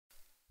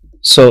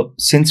So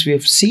since we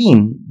have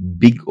seen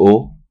big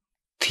O,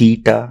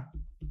 theta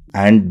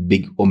and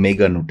big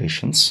omega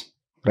notations,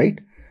 right?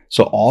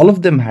 So all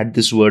of them had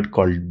this word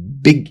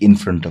called big in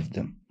front of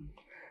them.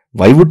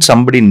 Why would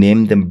somebody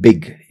name them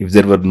big if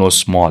there were no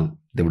small?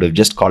 They would have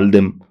just called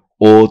them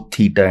O,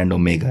 theta and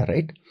omega,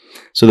 right?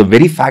 So the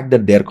very fact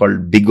that they're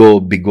called big O,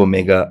 big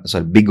omega,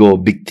 sorry, big O,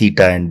 big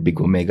theta and big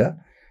omega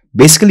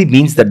basically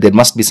means that there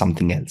must be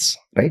something else,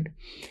 right?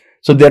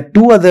 So there are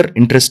two other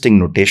interesting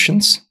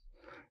notations.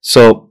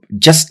 So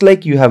just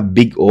like you have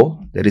big O,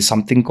 there is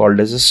something called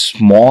as a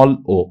small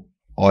o,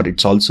 or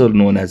it's also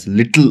known as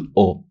little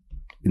o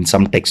in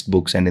some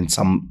textbooks and in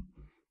some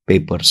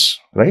papers,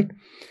 right?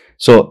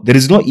 So there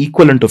is no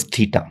equivalent of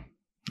theta.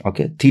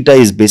 Okay, theta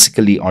is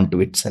basically onto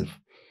itself.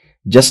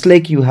 Just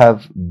like you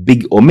have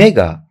big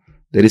omega,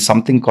 there is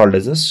something called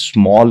as a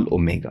small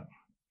omega.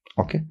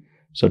 Okay,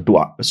 so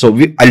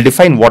I'll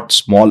define what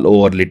small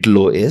o or little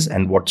o is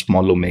and what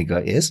small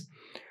omega is.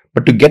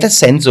 But to get a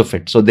sense of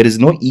it, so there is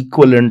no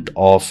equivalent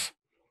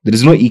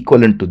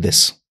to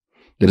this.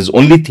 There is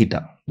only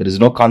theta. There is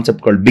no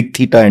concept called big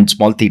theta and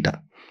small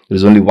theta. There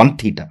is only one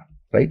theta,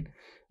 right?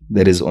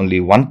 There is only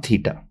one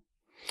theta.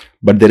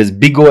 But there is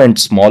big O and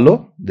small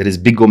o. There is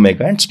big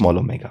omega and small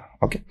omega.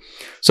 Okay.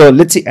 So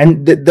let's see,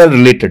 and they're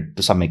related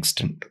to some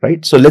extent,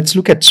 right? So let's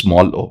look at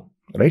small o,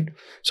 right?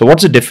 So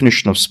what's the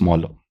definition of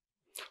small o?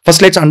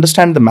 First, let's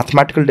understand the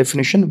mathematical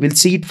definition. We'll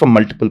see it from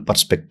multiple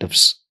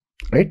perspectives,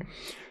 right?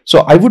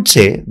 So I would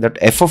say that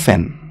f of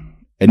n,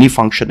 any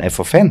function f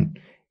of n,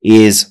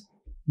 is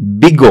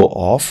big O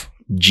of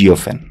g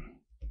of n.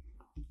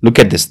 Look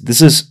at this.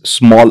 This is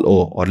small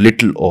o or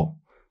little o.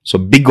 So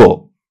big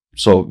O.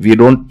 So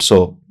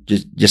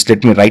just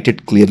let me write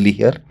it clearly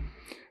here.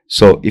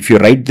 So if you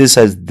write this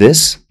as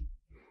this,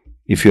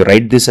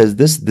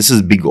 this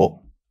is big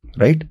O,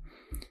 right?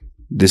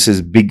 This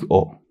is big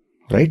O,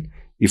 right?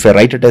 If I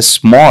write it as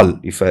small,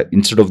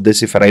 instead of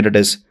this, if I write it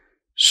as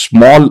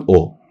small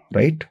o,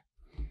 right?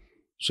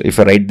 So if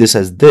I write this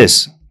as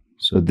this,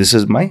 so this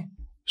is my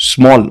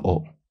small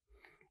o.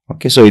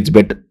 Okay, so it's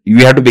better.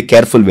 You have to be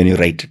careful when you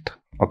write it.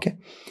 Okay,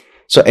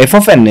 so f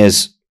of n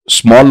is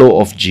small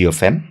o of g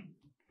of n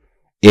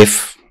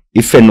if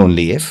and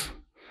only if.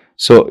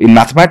 So in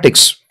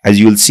mathematics, as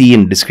you will see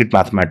in discrete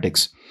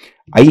mathematics,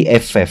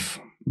 IFF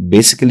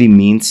basically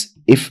means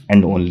if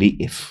and only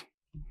if.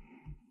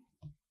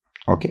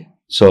 Okay,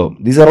 so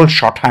these are all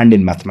shorthand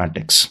in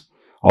mathematics.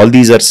 All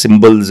these are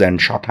symbols and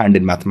shorthand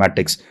in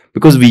mathematics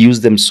because we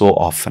use them so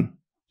often,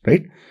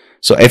 right?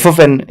 So f of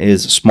n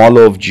is small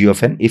o of g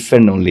of n if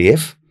and only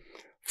if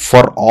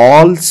for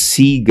all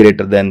c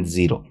greater than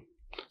 0.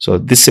 So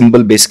this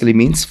symbol basically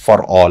means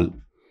for all.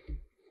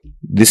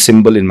 This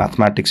symbol in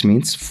mathematics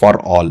means for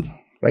all,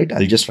 right?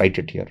 I'll just write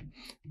it here.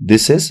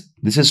 This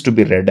is to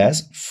be read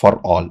as for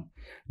all.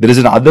 There is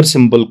another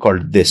symbol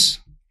called this.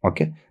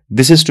 Okay,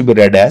 this is to be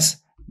read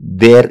as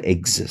there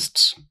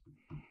exists.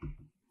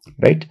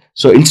 Right?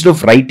 So instead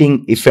of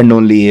writing if and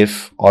only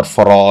if or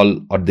for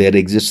all or there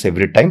exists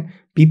every time,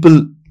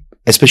 people,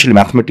 especially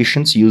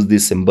mathematicians, use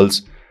these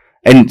symbols.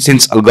 And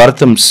since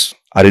algorithms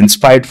are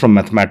inspired from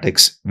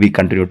mathematics, we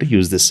continue to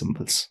use these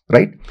symbols,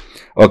 right?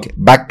 Okay,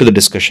 back to the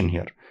discussion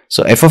here.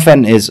 So f of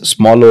n is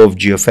small o of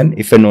g of n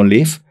if and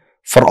only if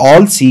for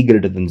all c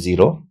greater than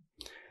 0,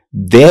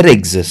 there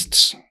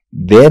exists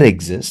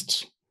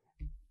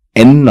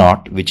n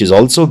naught which is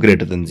also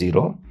greater than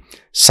 0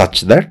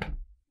 such that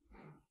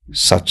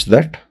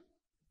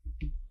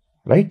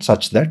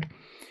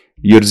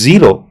your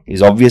 0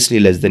 is obviously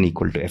less than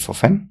equal to f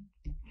of n,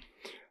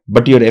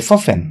 but your f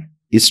of n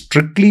is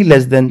strictly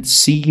less than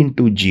c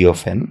into g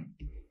of n,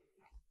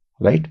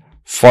 right,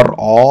 for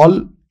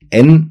all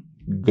n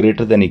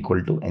greater than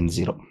equal to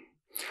n0.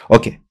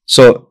 Okay,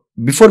 so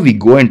before we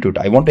go into it,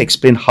 I want to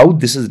explain how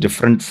this is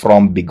different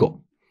from big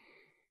O,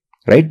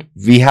 right?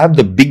 We have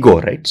the big O,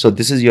 right? So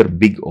this is your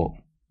big O.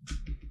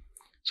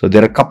 So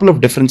there are a couple of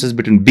differences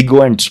between big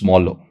O and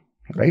small o,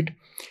 right?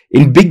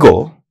 In big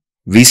O,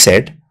 we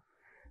said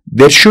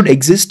there should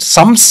exist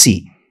some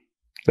c,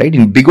 right?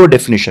 In big O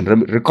definition,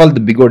 recall the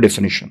big O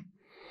definition.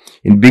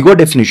 In big O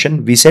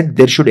definition, we said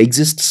there should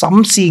exist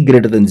some c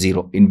greater than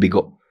 0 in big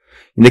O.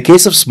 In the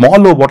case of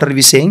small o, what are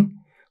we saying?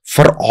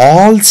 For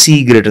all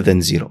c greater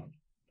than 0.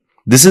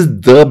 This is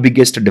the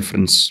biggest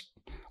difference.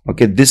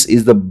 Okay, this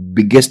is the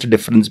biggest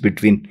difference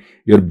between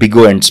your big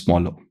O and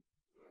small o.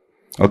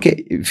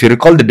 Okay, if you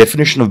recall the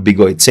definition of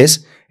big O, it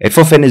says f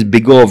of n is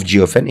big O of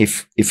g of n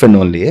if and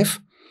only if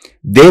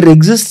there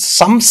exists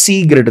some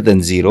c greater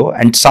than 0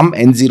 and some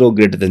n0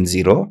 greater than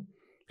 0,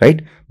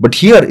 right? But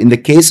here in the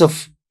case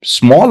of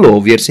small o,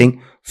 we are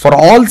saying for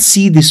all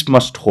c this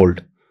must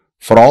hold.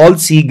 For all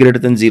c greater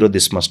than 0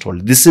 this must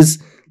hold. This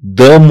is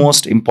the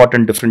most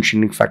important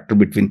differentiating factor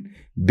between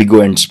big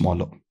O and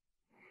small o,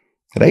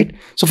 right?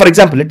 So for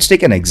example, let's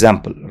take an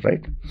example,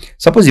 right?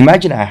 Suppose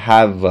imagine I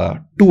have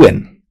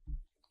 2n,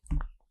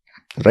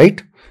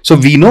 right? So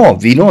we know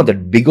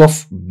that big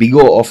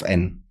O of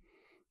n,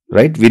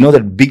 right? We know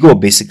that big O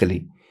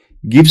basically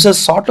gives us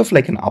sort of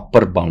like an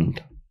upper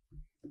bound,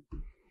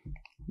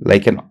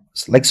 like an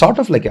like sort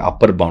of like an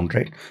upper bound,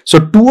 right? So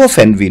 2 of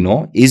n we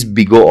know is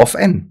big O of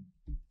n,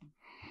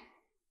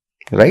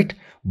 right?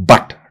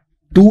 But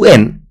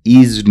 2n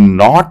is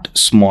not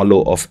small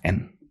o of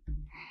n.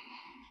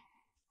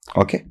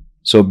 Okay,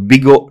 so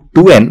big O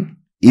 2n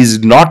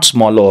is not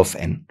small o of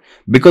n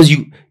because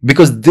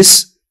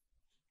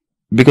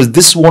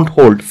this won't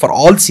hold for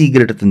all c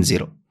greater than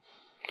 0.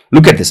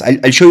 Look at this.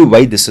 I'll show you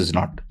why this is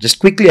not. Just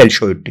quickly, I'll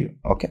show it to you.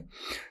 Okay,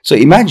 so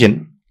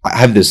imagine I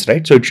have this,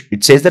 right? So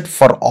it says that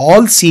for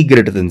all c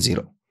greater than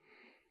 0.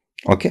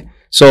 Okay,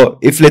 so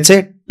if let's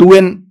say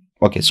 2n,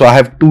 okay, so I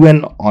have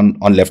 2n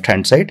on left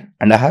hand side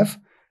and I have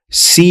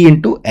c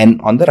into n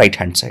on the right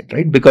hand side,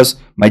 right? Because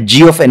my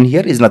g of n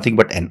here is nothing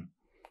but n,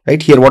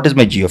 right? Here, what is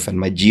my g of n?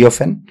 My g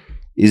of n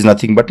is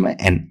nothing but my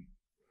n,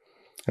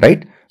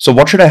 right? So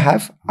what should I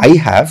have? I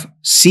have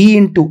c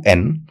into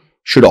n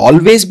should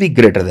always be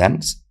greater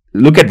than,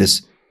 look at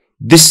this.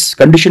 This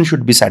condition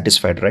should be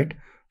satisfied, right?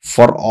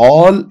 For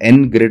all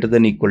n greater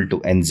than equal to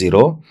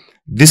n0,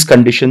 this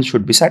condition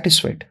should be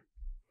satisfied.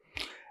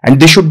 And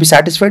this should be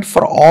satisfied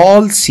for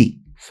all c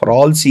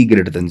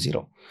greater than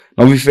 0.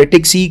 Now, if I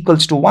take c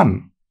equals to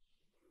 1,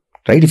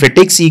 right? If I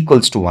take c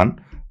equals to 1,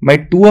 my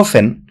 2 of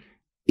n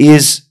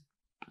is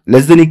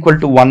less than equal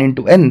to 1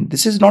 into n.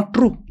 This is not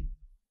true.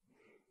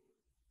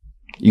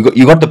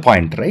 You got the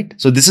point, right?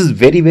 So this is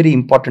very, very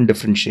important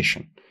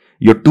differentiation.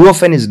 Your 2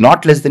 of n is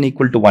not less than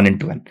equal to 1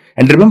 into n.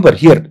 And remember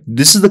here,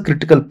 this is the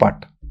critical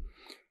part.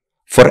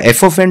 For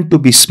f of n to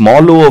be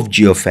small o of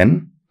g of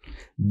n,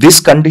 this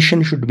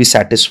condition should be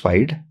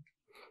satisfied,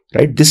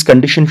 right? This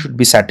condition should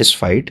be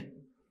satisfied.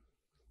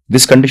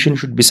 This condition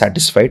should be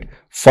satisfied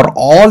for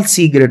all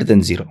c greater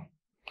than 0.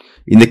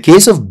 In the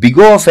case of big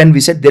O of n, we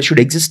said there should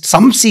exist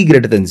some c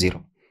greater than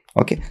 0.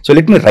 Okay, so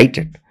let me write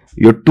it.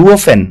 Your 2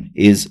 of n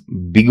is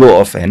big O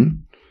of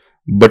n,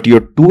 but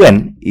your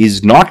 2n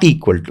is not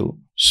equal to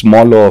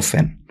small o of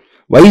n.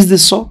 Why is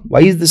this so?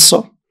 Why is this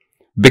so?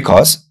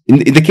 Because in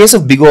the case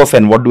of big O of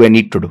n, what do I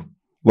need to do?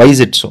 Why is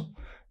it so?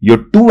 Your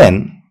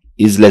 2n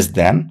is less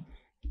than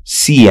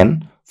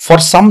cn for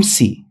some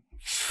c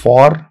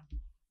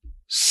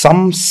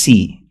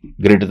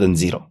greater than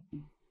 0,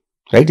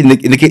 right? In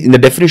the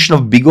definition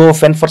of big O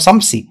of n for some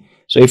c.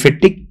 So if I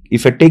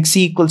take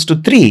c equals to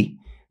 3,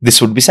 this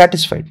would be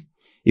satisfied.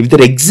 If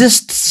there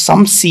exists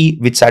some c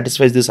which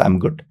satisfies this, I'm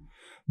good.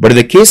 But in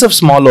the case of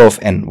small o of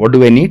n, what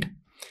do I need?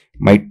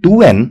 My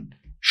 2n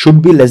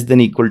should be less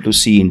than equal to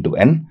c into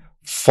n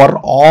for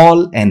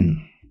all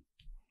n.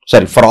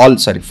 For all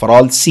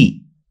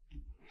c.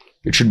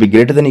 It should be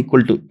greater than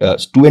equal to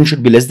 2n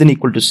should be less than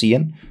equal to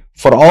cn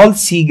for all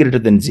c greater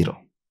than 0.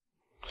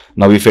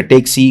 Now, if I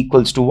take c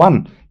equals to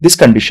 1, this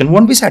condition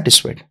won't be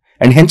satisfied,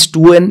 and hence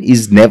 2n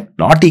is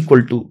not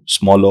equal to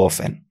small o of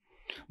n.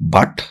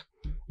 But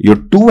your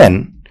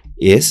 2n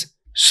is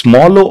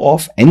small o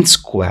of n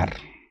square,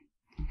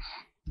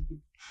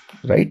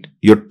 right?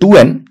 Your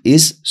 2n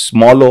is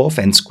small o of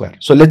n square.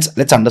 So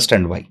let's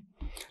understand why.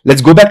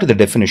 Let's go back to the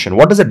definition.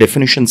 What does the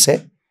definition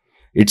say?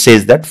 It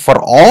says that for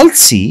all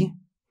c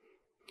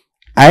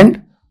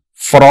and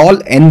for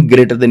all n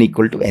greater than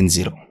equal to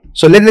n0.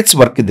 So let's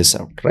work this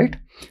out, right?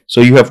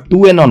 So you have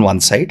 2n on one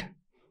side,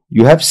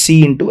 you have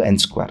c into n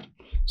square.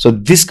 So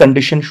this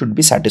condition should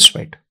be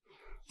satisfied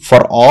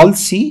for all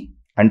c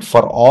and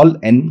for all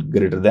n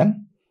greater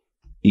than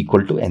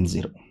equal to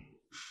n0.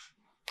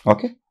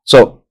 Okay,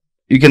 so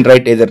you can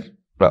write either.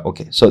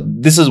 Okay, so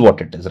this is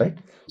what it is, right?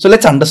 So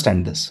let's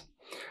understand this.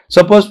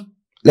 Suppose,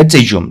 let's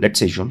assume.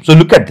 So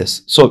look at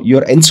this. So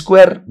your n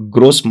square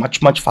grows much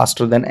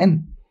faster than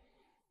n,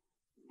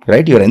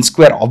 right? Your n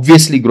square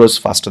obviously grows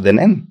faster than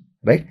n,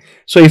 right?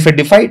 So if I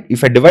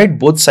divide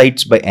both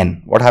sides by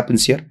n, what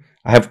happens here?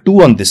 I have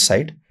 2 on this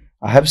side.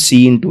 I have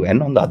c into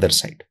n on the other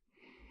side,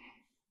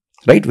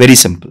 right? Very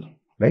simple,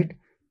 right?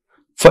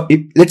 For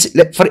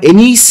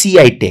any c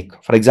I take,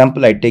 for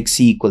example, I take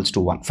c equals to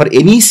 1. For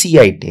any c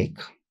I take,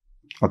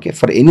 okay,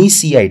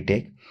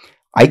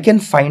 I can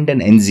find an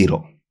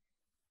n0,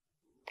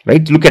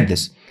 right? Look at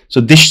this. So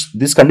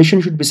this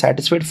condition should be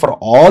satisfied for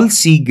all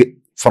c,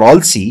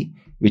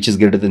 which is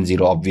greater than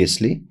 0,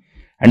 obviously,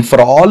 and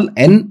for all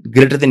n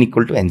greater than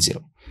equal to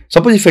n0.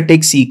 Suppose if I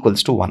take c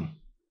equals to 1,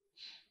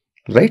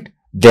 right?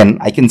 Then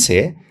I can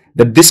say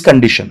that this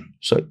condition,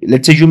 so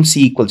let's assume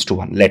c equals to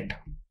 1,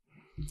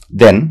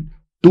 then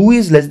 2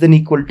 is less than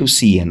equal to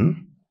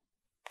cn,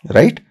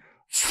 right?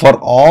 For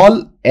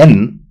all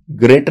n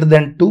greater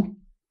than 2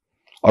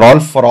 or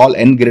for all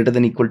n greater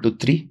than equal to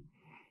 3.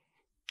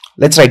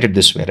 Let's write it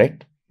this way,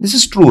 right? This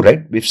is true,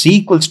 right? If c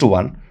equals to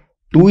 1,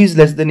 2 is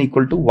less than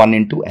equal to 1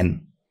 into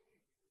n,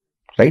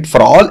 right?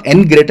 For all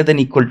n greater than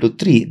equal to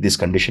 3, this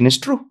condition is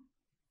true,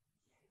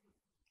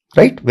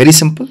 right? Very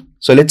simple.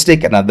 So let's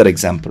take another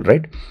example,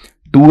 right?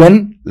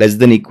 2n less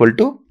than equal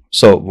to,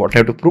 so what I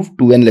have to prove?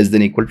 2n less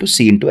than equal to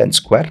c into n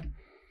square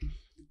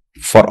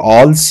for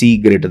all c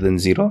greater than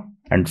 0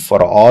 and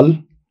for all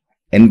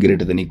n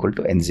greater than equal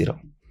to n0.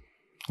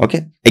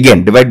 Okay,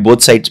 again divide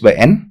both sides by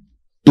n,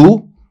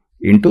 2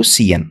 into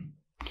cn.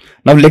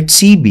 Now let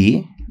c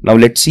be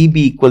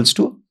equals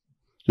to,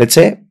 let's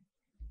say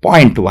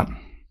 0.1,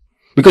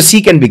 because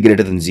c can be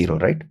greater than 0,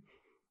 right?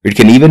 It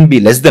can even be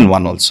less than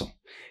 1 also.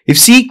 If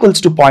c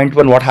equals to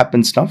 0.1, what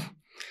happens now?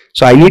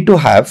 So I need to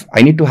have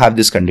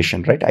this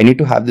condition, right? I need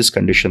to have this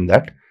condition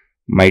that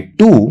my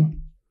 2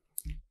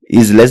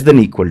 is less than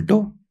equal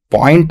to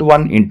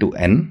 0.1 into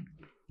n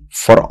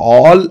for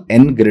all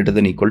n greater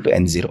than equal to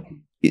n0.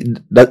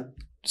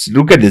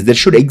 Look at this. There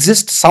should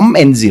exist some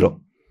n0.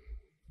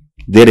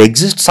 There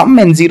exists some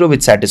n0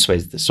 which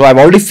satisfies this. So I've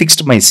already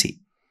fixed my c,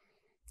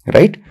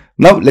 right?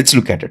 Now let's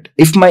look at it.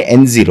 If my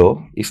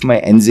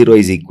n0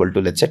 is equal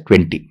to, let's say,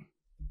 20,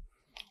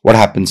 what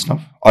happens now?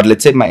 Or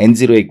let's say my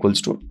n0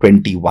 equals to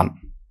 21.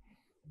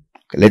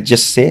 Okay, let's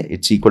just say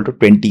it's equal to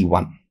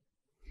 21.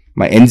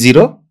 My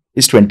n0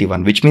 is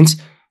 21, which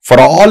means for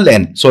all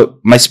n, so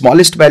my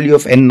smallest value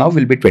of n now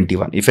will be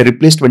 21. If I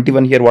replace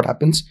 21 here, what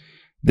happens?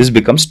 This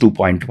becomes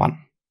 2.1.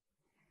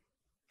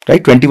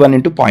 Right? 21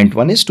 into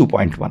 0.1 is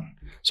 2.1.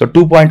 So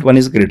 2.1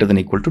 is greater than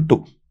equal to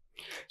 2.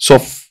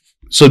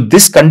 So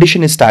this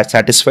condition is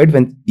satisfied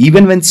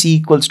even when c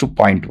equals to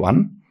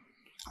 0.1.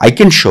 I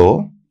can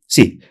show,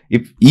 see,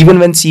 if even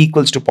when c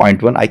equals to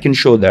 0.1, I can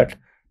show that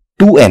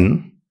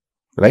 2n,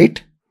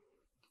 right,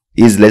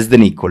 is less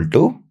than equal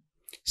to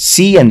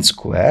cn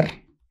square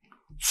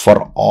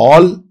for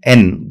all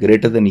n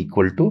greater than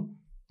equal to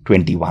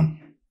 21,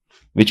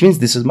 which means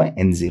this is my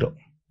n0.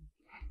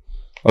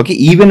 Okay,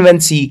 even when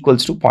c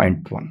equals to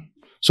 0.1.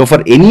 So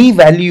for any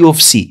value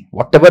of c,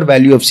 whatever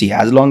value of c,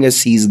 as long as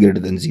c is greater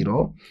than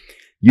 0,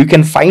 you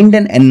can find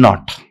an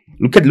n0.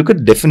 Look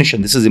at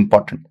definition. This is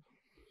important.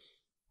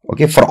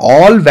 Okay, for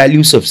all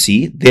values of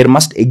c, there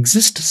must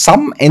exist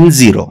some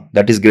n0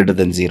 that is greater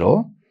than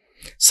 0,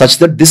 such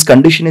that this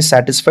condition is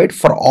satisfied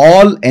for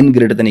all n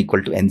greater than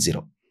equal to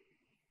n0.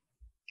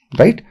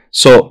 Right?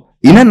 So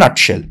in a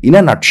nutshell,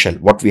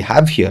 what we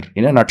have here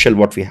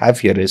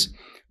is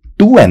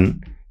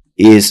 2n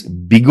is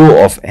big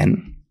O of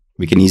n.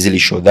 We can easily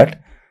show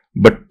that.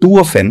 But 2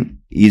 of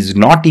n is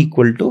not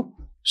equal to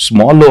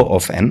small o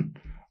of n,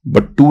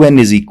 but 2n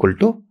is equal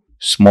to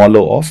small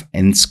o of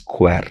n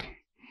square.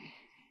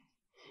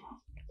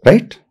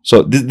 Right?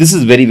 So this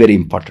is very, very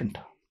important.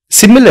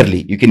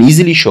 Similarly, you can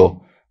easily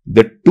show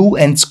that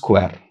 2n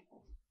square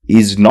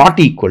is not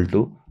equal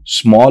to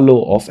small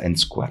o of n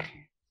square.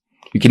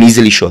 You can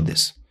easily show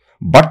this.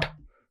 But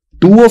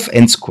 2 of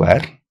n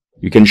square,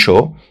 you can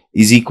show,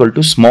 is equal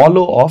to small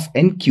o of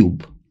n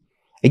cube.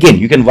 Again,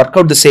 you can work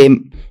out the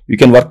same, you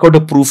can work out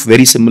a proof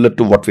very similar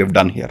to what we have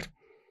done here.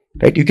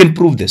 Right? You can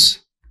prove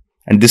this.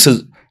 And this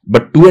is,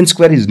 but 2n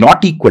square is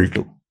not equal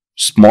to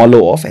small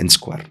o of n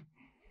square.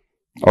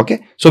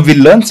 Okay? So we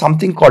learn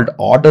something called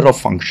order of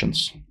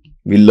functions.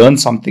 In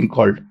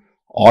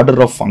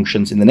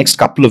the next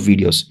couple of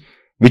videos,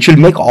 which will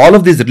make all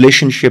of these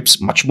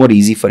relationships much more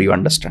easy for you to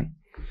understand.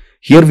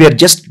 Here we are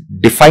just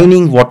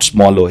defining what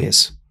small o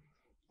is.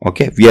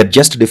 Okay, we are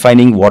just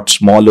defining what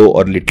small o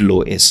or little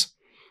o is.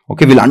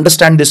 Okay, we'll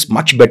understand this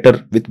much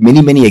better with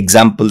many, many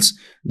examples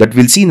that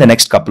we'll see in the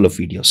next couple of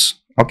videos.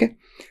 Okay,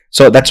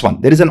 so that's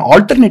one. There is an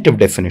alternative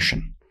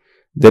definition.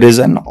 There is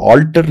an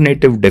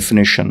alternative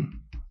definition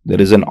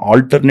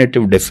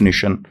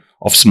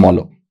of small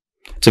o.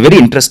 It's a very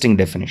interesting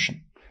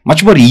definition.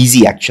 Much more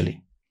easy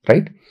actually,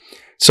 right?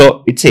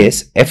 So it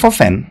says f of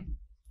n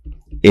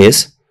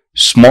is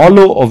small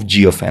o of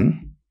g of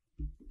n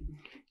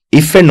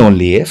if and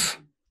only if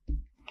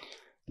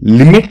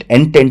limit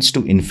n tends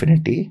to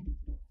infinity.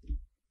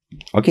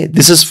 Okay,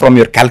 this is from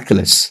your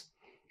calculus.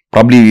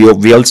 Probably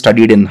we all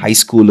studied in high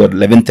school or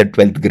 11th and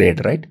 12th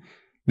grade, right?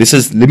 This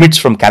is limits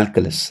from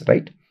calculus,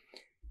 right?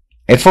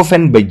 F of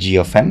n by g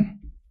of n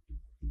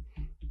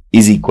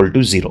is equal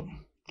to 0.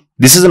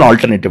 This is an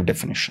alternative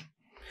definition.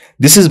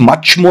 This is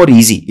much more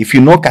easy if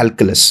you know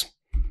calculus.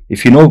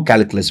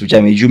 Which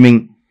I'm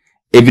assuming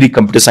every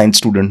computer science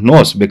student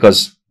knows,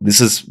 because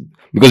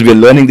we are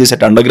learning this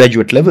at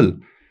undergraduate level.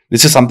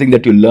 This is something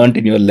that you learned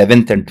in your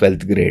 11th and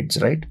 12th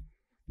grades, right?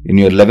 In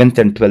your 11th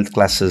and 12th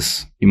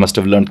classes, you must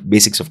have learned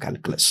basics of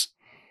calculus.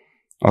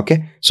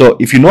 Okay. So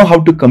if you know how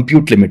to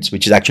compute limits,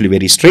 which is actually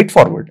very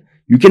straightforward,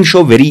 you can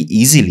show very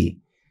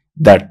easily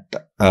that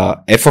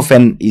f of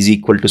n is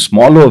equal to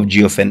small o of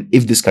g of n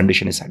if this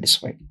condition is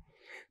satisfied.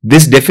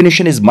 This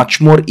definition is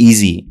much more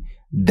easy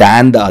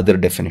than the other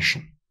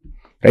definition,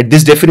 right?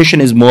 This definition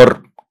is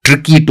more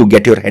tricky to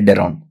get your head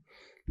around.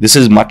 This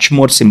is much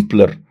more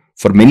simpler.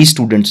 For many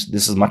students,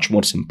 this is much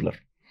more simpler,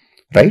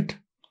 right?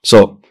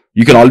 So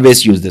you can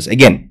always use this.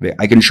 Again,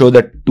 I can show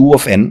that 2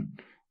 of n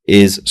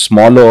is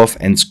small o of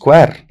n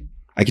square.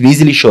 I can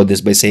easily show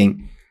this by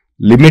saying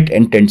limit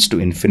n tends to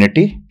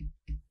infinity,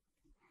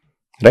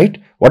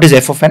 right? What is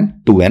f of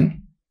n?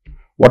 2n.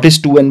 What is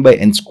 2n by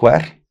n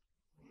square?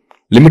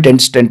 Limit n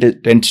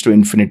tends to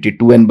infinity,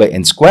 2n by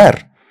n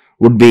square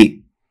would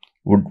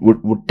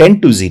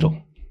tend to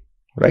 0,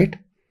 right?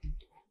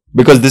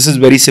 Because this is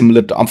very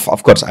similar to,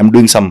 of course, I'm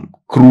doing some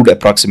crude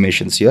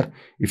approximations here.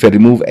 If I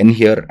remove n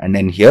here and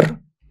n here,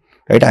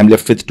 right, I'm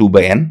left with 2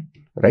 by n,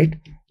 right?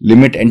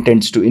 Limit n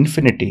tends to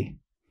infinity,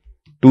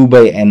 2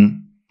 by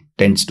n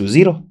tends to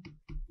 0.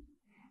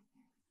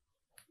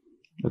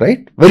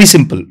 right? Very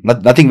simple,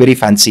 nothing very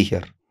fancy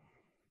here,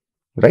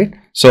 right?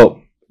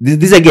 So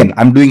this again,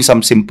 I'm doing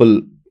some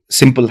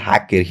simple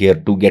hack here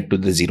to get to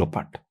the zero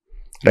part,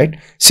 right?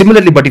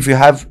 Similarly, but if you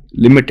have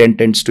limit n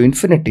tends to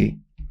infinity,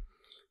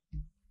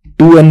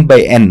 2n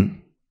by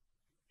n,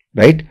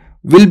 right,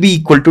 will be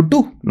equal to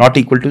 2, not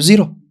equal to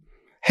 0.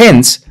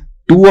 Hence,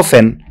 2 of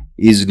n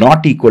is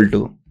not equal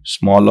to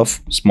small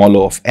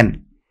o of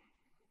n,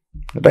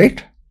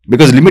 right?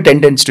 Because limit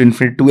n tends to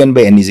infinity, 2n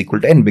by n is equal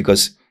to n,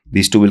 because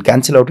these two will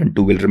cancel out and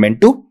 2 will remain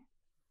 2,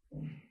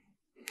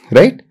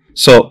 right?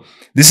 So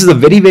this is a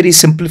very, very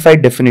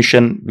simplified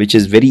definition, which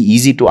is very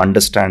easy to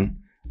understand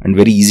and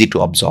very easy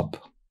to absorb,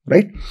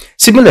 right?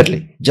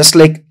 Similarly, just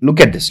like, look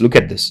at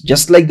this,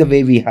 just like the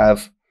way we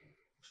have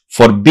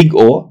for big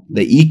O,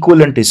 the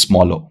equivalent is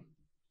small o,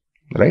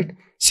 right?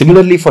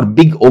 Similarly, for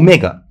big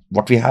omega,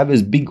 what we have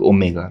is big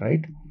omega,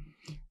 right?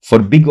 For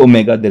big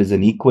omega, there is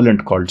an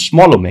equivalent called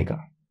small omega.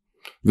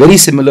 Very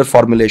similar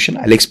formulation.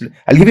 I'll explain.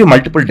 I'll give you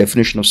multiple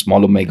definition of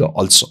small omega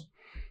also,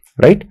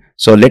 right?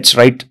 So let's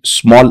write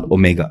small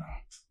omega.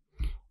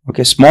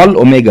 Okay, small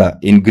omega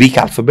in Greek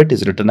alphabet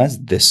is written as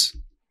this.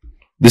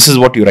 This is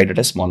what you write it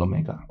as small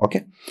omega.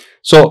 Okay,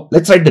 so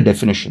let's write the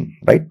definition,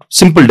 right?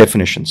 Simple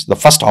definitions. The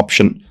first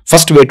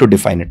way to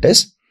define it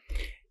is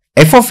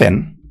f of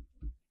n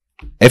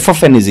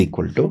is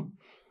equal to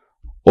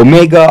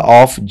omega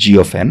of g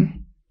of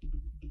n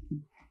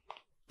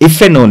if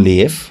and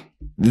only if,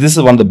 this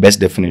is one of the best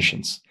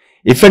definitions,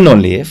 if and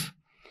only if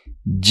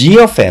g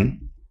of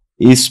n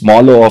is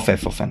small o of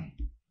f of n.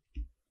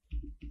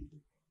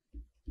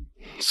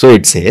 So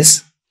it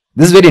says,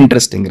 this is very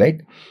interesting,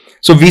 right?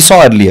 So we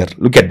saw earlier,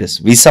 look at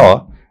this, we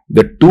saw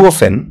that 2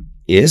 of n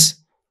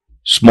is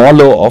small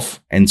o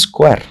of n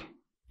square.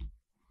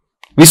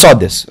 We saw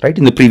this, right,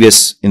 in the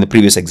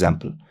previous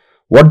example.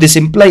 What this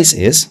implies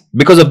is,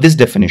 because of this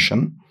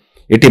definition,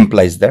 it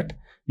implies that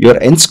your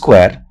n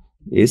square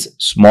is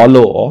small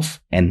o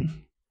of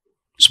n.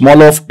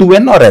 Small o of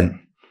 2n or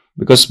n?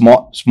 Because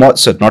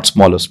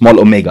small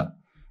omega.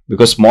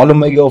 Because small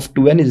omega of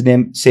 2n is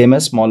named same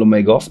as small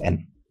omega of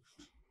n.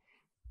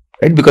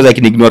 Right? Because I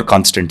can ignore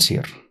constants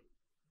here.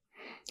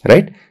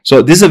 Right?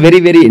 So this is a very,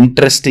 very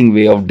interesting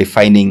way of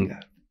defining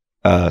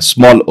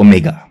small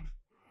omega.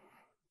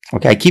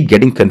 Okay, I keep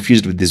getting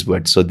confused with this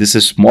word. So this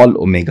is small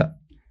omega.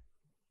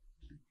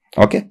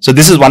 Okay, so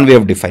this is one way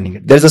of defining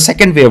it. There's a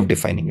second way of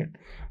defining it,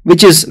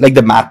 which is like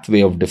the math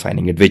way of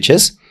defining it, which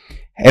is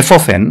f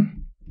of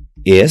n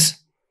is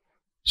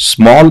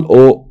small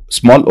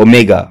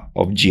omega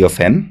of g of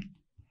n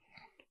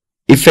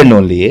if and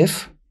only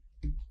if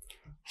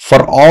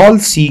for all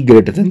c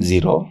greater than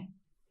 0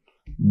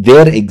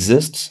 there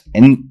exists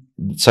an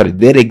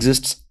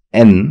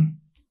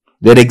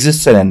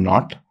n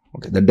naught.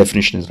 Okay, the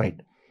definition is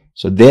right.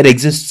 So there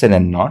exists an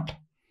n naught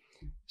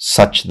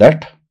such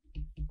that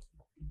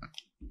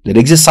there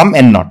exists some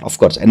n naught, of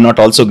course, n naught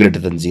also greater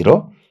than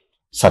 0,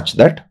 such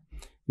that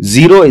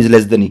 0 is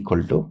less than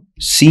equal to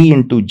c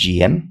into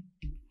gn,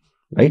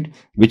 right,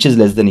 which is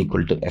less than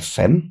equal to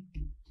fn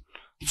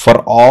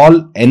for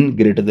all n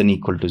greater than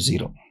equal to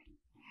 0.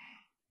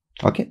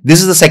 Okay, this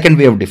is the second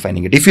way of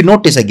defining it. If you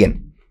notice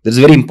again, there is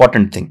a very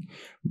important thing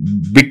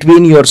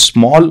between your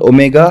small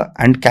omega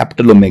and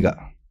capital omega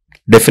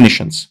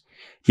definitions.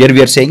 Here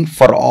we are saying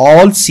for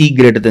all c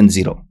greater than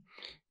 0,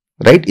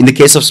 right, in the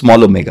case of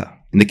small omega.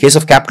 In the case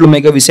of capital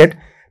omega, we said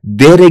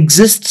there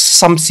exists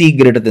some c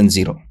greater than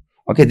 0.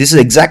 Okay, this is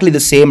exactly the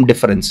same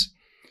difference.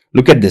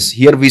 Look at this.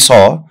 Here we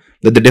saw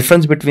that the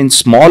difference between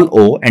small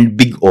o and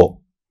big O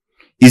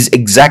is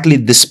exactly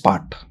this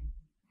part,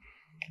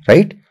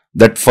 right?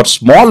 That for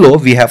small o,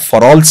 we have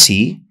for all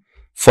c.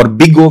 For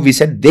big O, we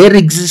said there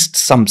exists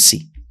some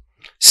c.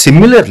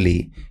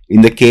 Similarly,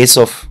 in the case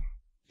of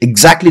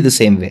exactly the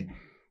same way,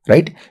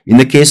 right? In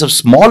the case of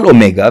small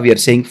omega, we are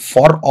saying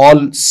for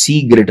all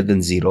c greater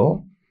than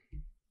 0.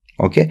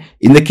 Okay.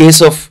 In the case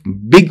of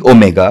big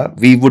omega,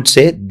 we would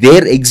say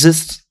there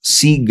exists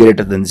c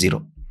greater than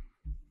 0.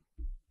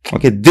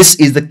 Okay. This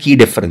is the key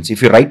difference.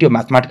 If you write your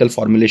mathematical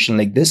formulation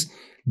like this,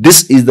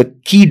 this is the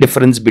key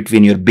difference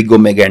between your big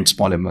omega and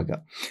small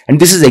omega. And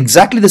this is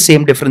exactly the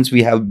same difference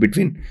we have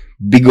between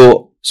big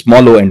O,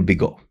 small o and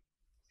big O.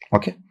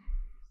 Okay.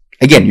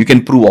 Again, you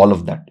can prove all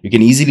of that. You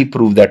can easily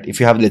prove that if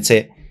you have, let's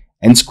say,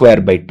 n square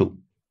by 2.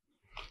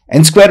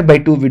 N square by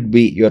 2 would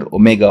be your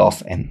omega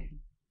of n.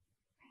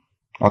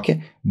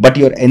 Okay, but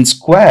your n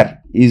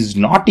square is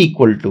not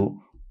equal to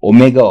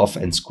omega of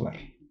n square,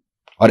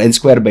 or n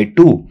square by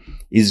 2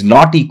 is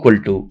not equal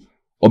to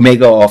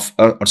omega of,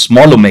 or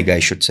small omega,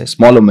 I should say,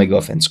 small omega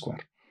of n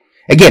square.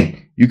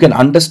 Again, you can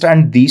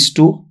understand these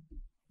two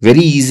very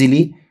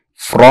easily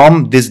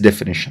from this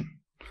definition.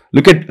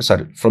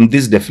 From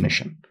this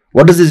definition.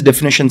 What does this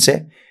definition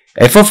say?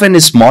 F of n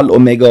is small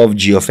omega of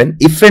g of n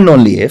if and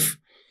only if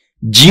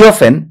g of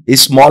n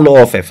is small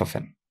o of f of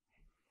n.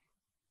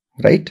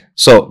 Right?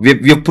 So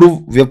we have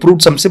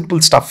proved some simple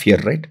stuff here,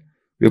 right?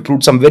 We have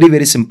proved some very,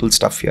 very simple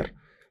stuff here.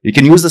 You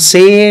can use the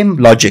same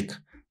logic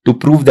to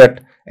prove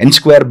that n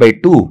square by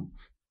 2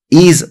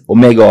 is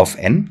omega of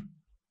n.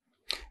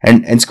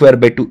 and n square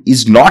by 2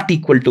 is not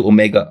equal to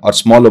omega or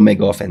small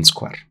omega of n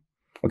square.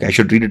 Okay, I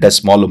should read it as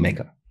small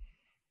omega.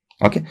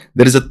 Okay,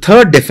 there is a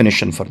third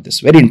definition for this,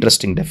 very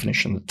interesting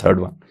definition, the third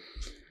one.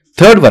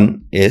 Third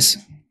one is,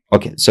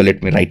 okay, so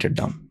let me write it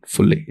down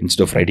fully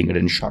instead of writing it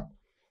in short.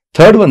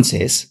 Third one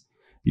says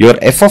your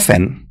f of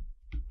n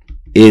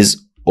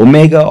is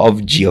omega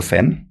of g of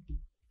n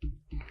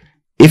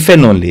if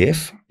and only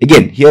if,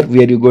 again here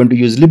we are going to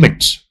use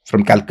limits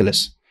from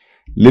calculus,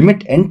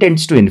 limit n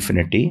tends to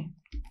infinity,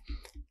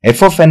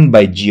 f of n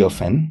by g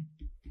of n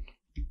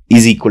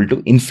is equal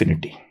to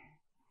infinity.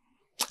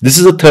 This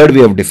is the third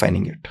way of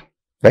defining it,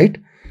 right?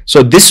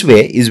 So this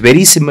way is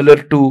very similar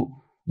to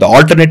the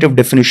alternative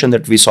definition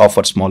that we saw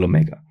for small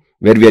omega,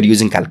 where we are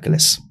using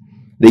calculus.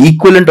 The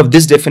equivalent of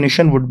this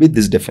definition would be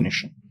this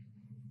definition.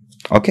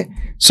 Okay,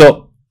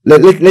 so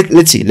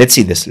let's see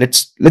this.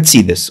 Let's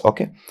see this.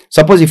 Okay,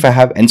 suppose if I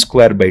have n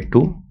square by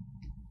 2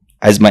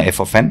 as my f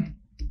of n,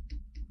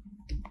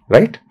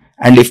 right?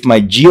 And if my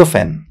g of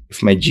n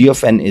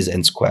is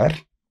n square,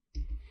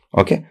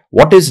 okay,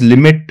 what is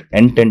limit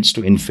n tends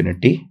to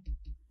infinity?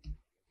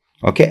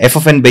 Okay, f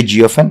of n by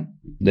g of n,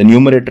 the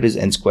numerator is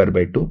n square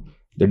by 2,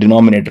 the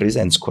denominator is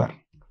n square.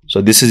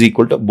 So this is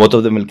equal to, both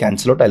of them will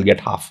cancel out, I'll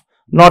get half,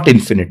 not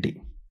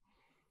infinity.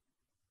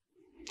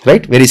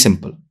 Right? Very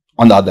simple.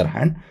 On the other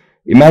hand,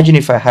 imagine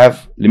if I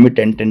have limit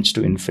n tends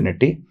to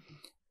infinity,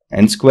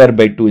 n square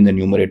by 2 in the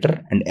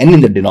numerator and n in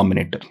the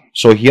denominator.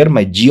 So here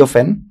my g of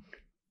n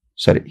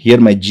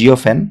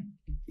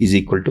is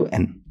equal to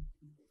n.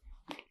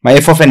 My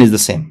f of n is the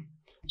same.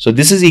 So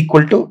this is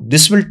equal to,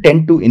 this will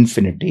tend to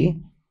infinity,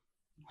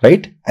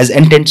 right? As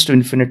n tends to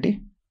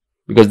infinity,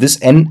 because this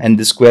n and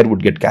this square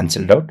would get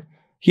cancelled out.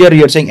 Here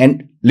you are saying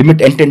n,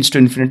 limit n tends to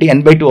infinity,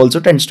 n by 2 also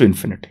tends to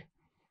infinity,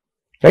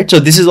 right? So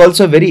this is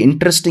also a very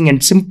interesting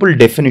and simple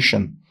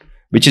definition,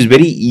 which is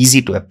very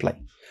easy to apply.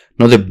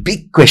 Now the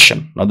big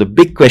question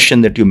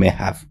that you may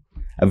have,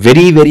 a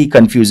very, very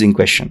confusing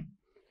question,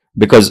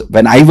 because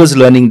when I was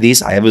learning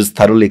these, I was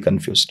thoroughly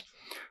confused.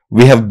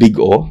 We have big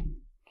O,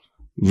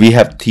 we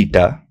have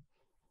theta,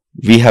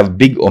 we have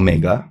big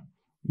omega,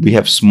 we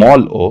have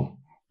small o,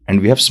 and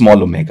we have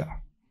small omega.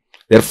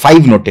 There are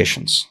 5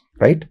 notations,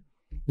 right?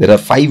 There are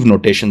 5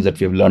 notations that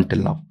we have learned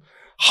till now.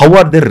 How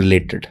are they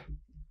related?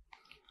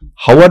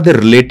 How are they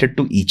related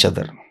to each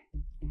other?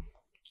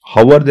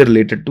 How are they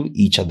related to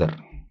each other?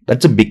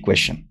 That's a big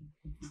question,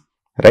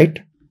 right?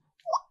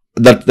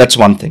 That's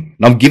one thing.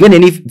 Now, given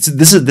any,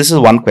 this is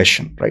one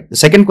question, right? The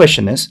second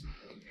question is,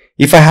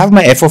 if I have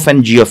my f of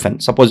n, g of n,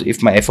 suppose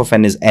if my f of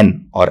n is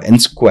n or n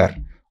square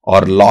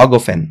or log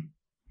of n,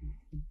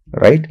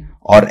 right?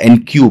 Or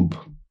n cube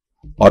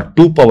or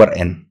 2 power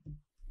n,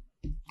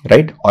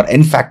 right? Or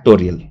n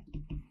factorial,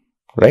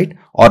 right?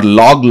 Or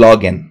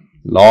log n,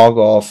 log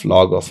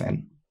of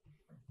n.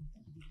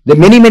 There are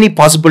many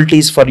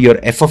possibilities for your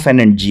f of n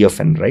and g of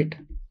n, right?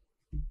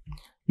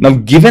 Now,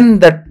 given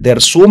that there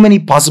are so many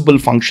possible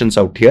functions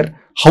out here,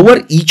 how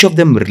are each of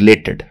them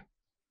related?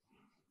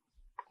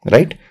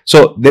 Right?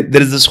 So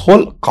there is this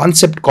whole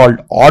concept called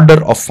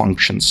order of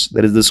functions.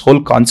 There is this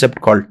whole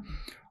concept called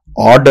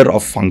order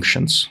of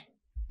functions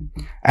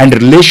and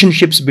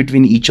relationships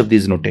between each of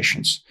these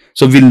notations.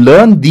 So we'll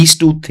learn these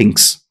 2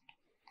 things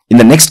in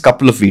the next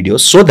couple of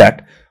videos, so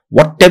that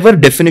whatever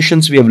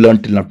definitions we have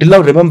learned till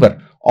now,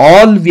 remember,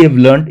 all we have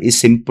learned is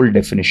simple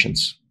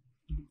definitions.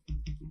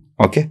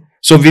 Okay.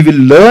 So we will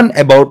learn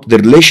about the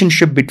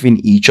relationship between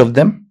each of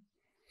them,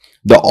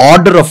 the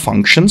order of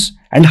functions,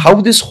 and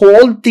how this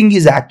whole thing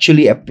is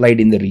actually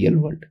applied in the real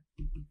world,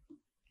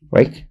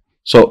 right?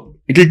 So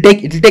it'll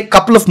take a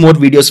couple of more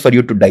videos for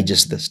you to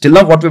digest this. Till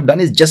now, what we've done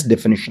is just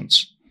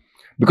definitions,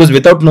 because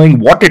without knowing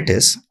what it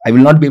is, I will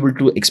not be able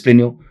to explain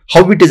you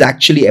how it is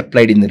actually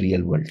applied in the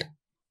real world,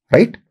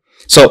 right?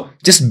 So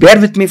just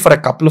bear with me for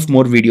a couple of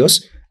more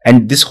videos,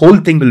 and this whole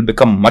thing will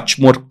become much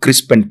more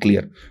crisp and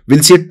clear.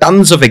 We'll see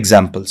tons of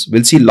examples.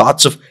 We'll see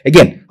lots of,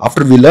 again,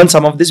 after we learn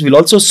some of this, we'll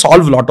also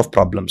solve a lot of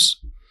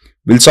problems.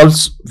 We'll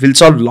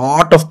solve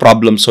lot of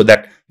problems so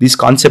that these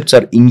concepts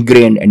are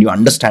ingrained and you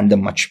understand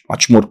them much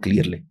more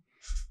clearly.